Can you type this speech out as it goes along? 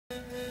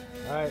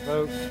Alright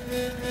folks,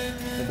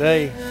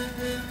 today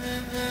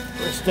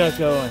we're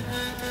stuccoing.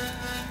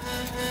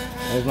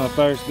 There's my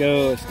first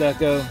go at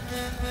stucco.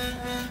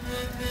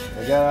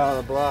 I got all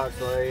the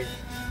blocks laid.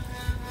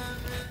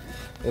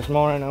 This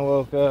morning I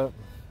woke up,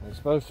 it's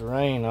supposed to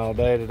rain all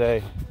day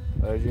today.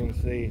 As you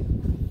can see,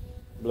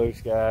 blue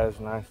skies,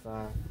 nice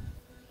sun.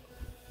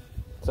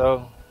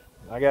 So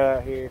I got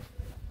out here,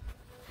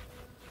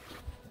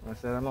 I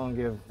said I'm gonna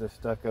give this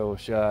stucco a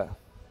shot.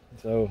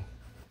 So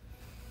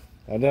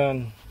I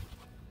done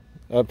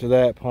up to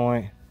that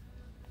point.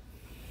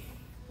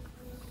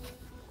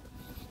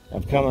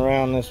 I've come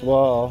around this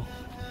wall.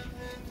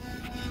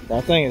 I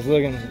think it's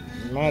looking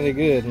mighty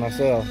good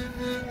myself.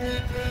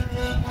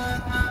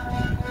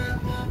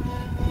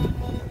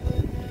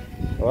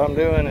 What I'm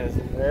doing is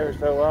every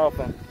so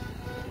often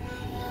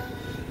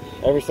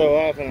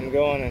I'm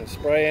going and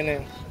spraying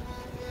it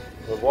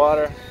with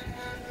water,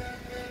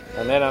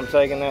 and then I'm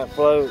taking that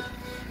float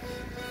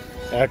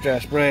after I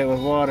spray it with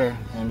water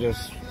and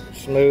just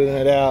smoothing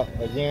it out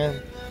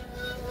again.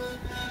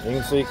 You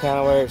can see kind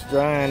of where it's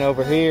drying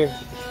over here.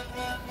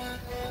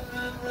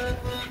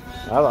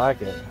 I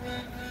like it,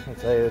 I'll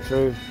tell you the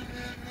truth.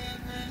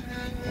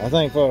 I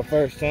think for a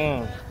first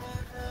time,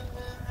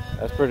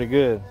 that's pretty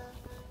good.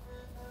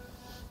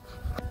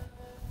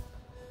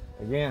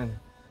 Again,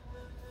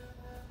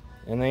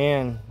 in the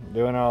end,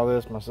 doing all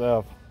this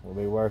myself will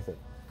be worth it.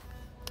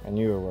 And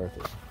you are worth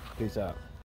it. Peace out.